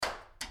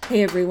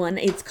Hey everyone,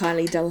 it's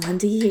Kylie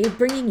Dullhunty here,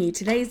 bringing you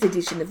today's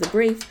edition of The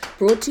Brief,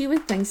 brought to you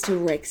with thanks to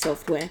Rec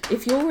Software.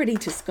 If you're ready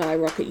to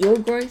skyrocket your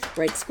growth,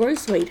 Rec's Grow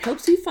Suite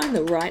helps you find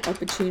the right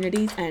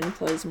opportunities and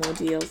close more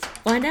deals.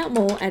 Find out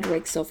more at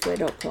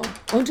recsoftware.com.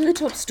 On to the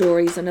top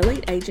stories on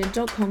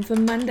eliteagent.com for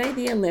Monday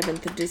the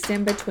 11th of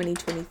December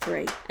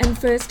 2023. And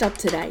first up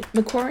today,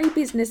 Macquarie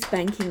Business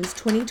Banking's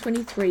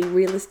 2023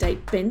 Real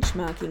Estate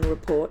Benchmarking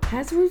Report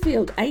has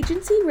revealed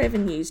agency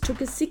revenues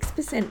took a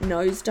 6%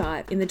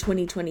 nosedive in the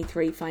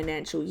 2023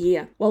 financial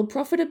year, while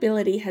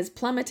profitability has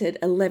plummeted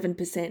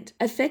 11%.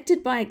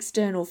 Affected by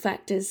external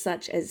factors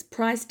such as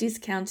price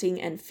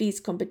discounting and fierce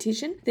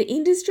competition, the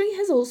industry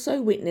has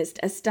also witnessed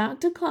a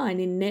stark decline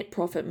in net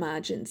profit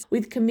margins,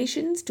 with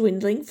commissions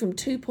dwindling from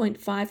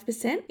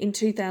 2.5% in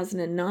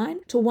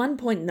 2009 to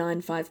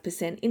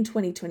 1.95% in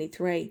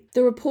 2023.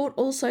 The report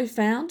also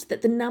found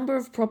that the number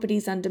of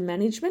properties under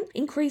management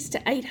increased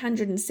to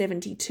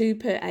 872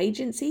 per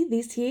agency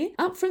this year,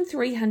 up from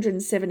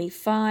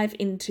 375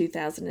 in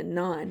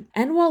 2009.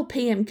 And while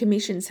PM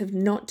commissions have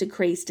not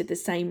decreased at the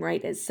same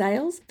rate as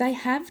sales, they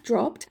have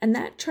dropped, and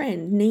that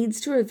trend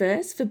needs to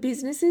reverse for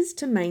businesses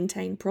to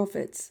maintain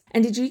profits.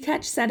 And did you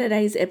catch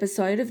Saturday's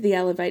episode of the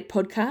Elevate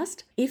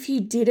podcast? If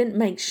you didn't,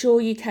 make sure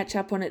you catch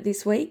up on it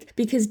this week,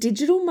 because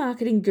digital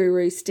marketing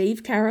guru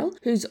Steve Carroll,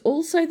 who's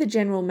also the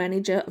general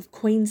manager of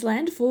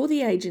Queensland for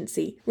the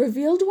agency,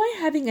 revealed why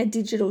having a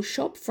digital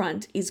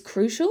shopfront is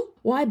crucial,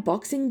 why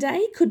Boxing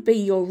Day could be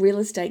your real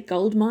estate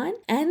goldmine,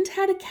 and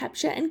how to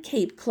capture and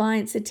keep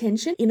clients'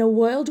 attention in a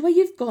world where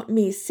you've got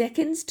mere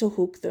seconds to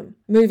hook them.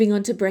 Moving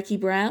on to Brecky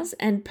Brows,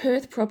 and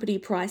Perth property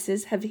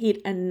prices have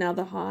hit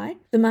another high.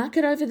 The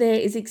market over there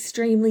is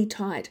extremely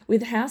tight,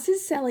 with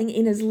houses selling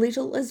in as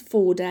little as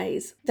 4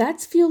 days.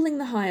 That's fueling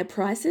the higher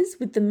prices,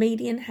 with the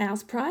median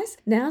house price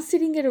now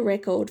sitting at a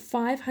record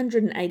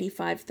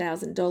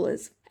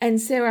 $585,000. And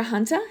Sarah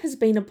Hunter has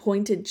been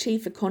appointed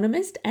Chief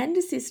Economist and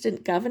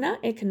Assistant Governor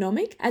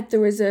Economic at the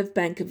Reserve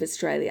Bank of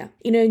Australia.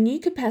 In her new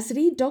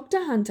capacity,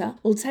 Dr. Hunter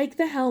will take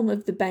the helm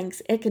of the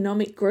bank's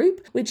economic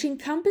group, which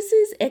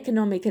encompasses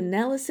economic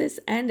analysis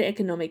and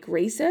economic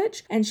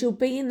research, and she'll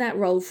be in that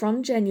role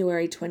from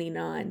January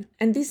 29.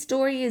 And this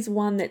story is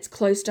one that's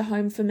close to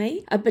home for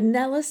me. A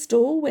Benalla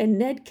store where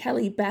Ned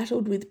Kelly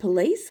battled with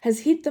police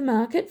has hit the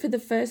market for the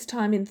first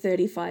time in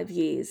 35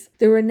 years.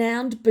 The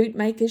renowned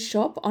bootmaker's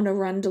shop on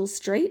Arundel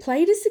Street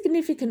played a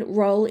significant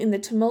role in the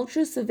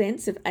tumultuous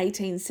events of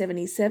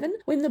 1877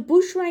 when the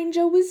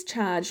bushranger was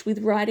charged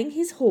with riding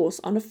his horse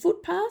on a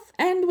footpath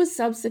and was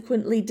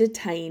subsequently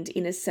detained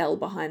in a cell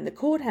behind the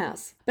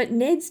courthouse. But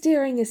Ned's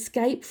daring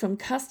escape from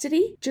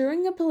custody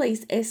during a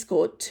police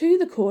escort to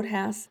the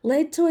courthouse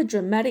led to a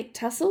dramatic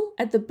tussle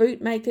at the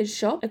bootmaker's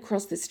shop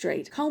across the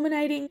street,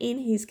 culminating in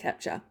his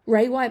capture.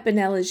 Ray White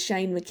Benella's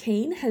Shane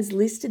McKean has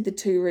listed the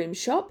two-room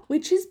shop,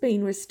 which has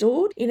been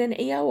restored in an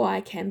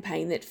EOI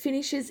campaign that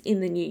finishes in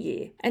the new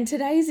year. And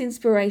today's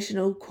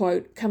inspirational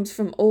quote comes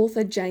from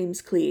author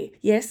James Clear.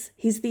 Yes,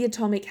 he's the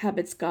Atomic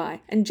Habits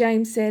guy. And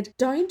James said,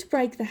 "Don't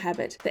break the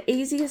habit. The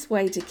easiest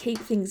way to keep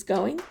things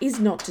going is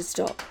not to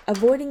stop.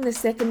 Avoiding the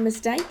second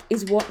mistake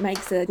is what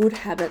makes a good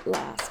habit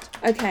last."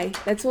 Okay,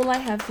 that's all I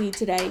have for you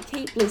today.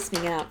 Keep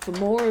listening out for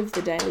more of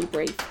the Daily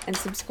Brief and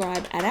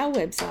subscribe at our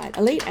website,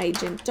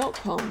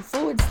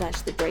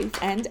 eliteagent.com/thebrief.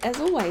 And as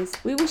always,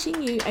 we're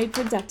wishing you a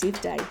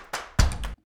productive day.